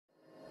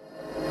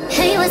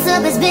what's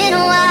up, it's been a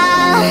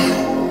while.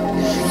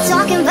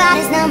 Talking about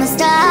his number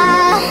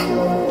style.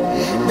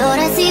 Thought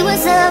I'd see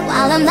what's up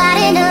while I'm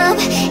lighting up.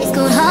 It's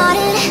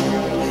cold-hearted,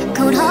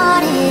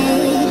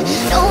 cold-hearted.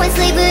 No one's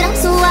late, but I'm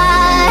so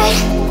wide.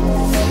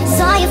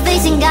 Saw your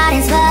face and got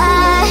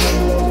inspired.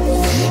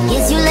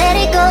 Guess you let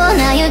it go,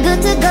 now you're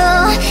good to go.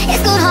 It's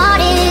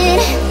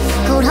cold-hearted,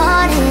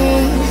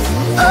 cold-hearted.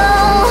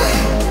 Oh,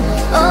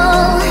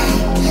 oh,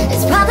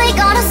 it's probably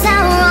gonna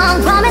sound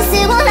wrong. Promise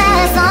it won't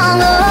last long.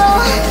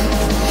 Oh,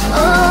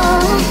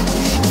 oh,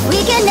 we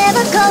can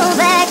never go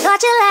back.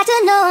 Thought you'd like to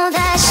know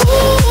that she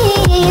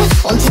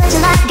won't touch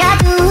you like I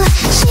do.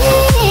 She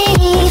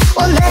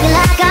won't love you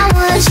like I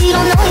would. She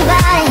don't know you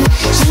right,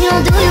 she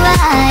don't do you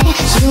right.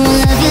 She won't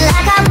love you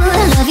like I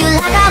would, love you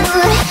like I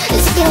would.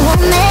 It's if you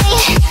want me,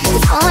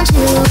 I want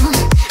you.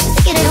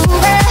 Thinking it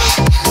over,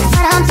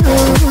 but I'm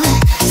through.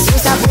 So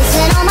stop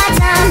wasting all my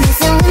time,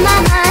 messing with my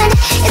mind.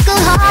 It's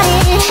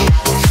cold-hearted,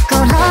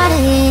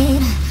 cold-hearted.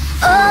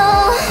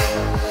 Oh,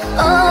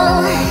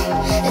 oh,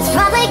 it's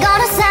probably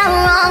gonna sound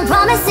wrong.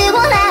 Promise it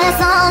won't last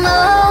long.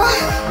 Oh,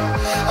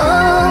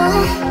 oh,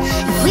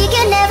 if we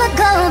can never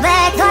go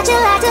back. Thought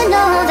you'd like to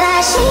know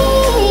that she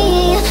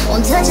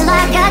won't touch you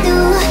like I do.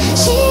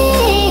 She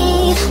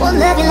won't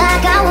love you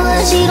like I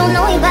would. She don't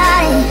know your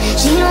body,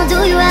 she don't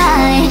do you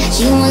right.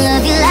 She won't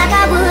love you like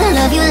I would,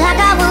 love you like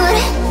I would.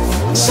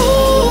 She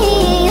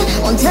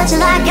won't touch you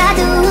like I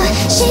do.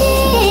 She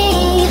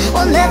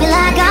won't love you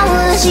like I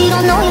would. She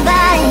don't know your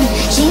body,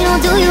 she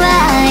don't do you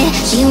right.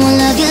 She won't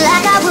love you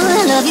like I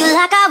would, love you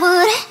like I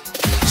would.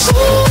 She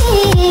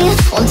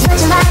won't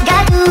touch you like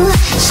I do.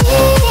 She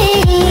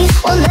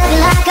won't love you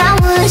like I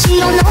would. She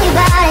don't know your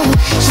body,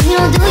 she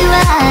don't do you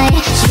right.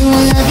 She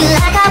won't love you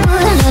like I would.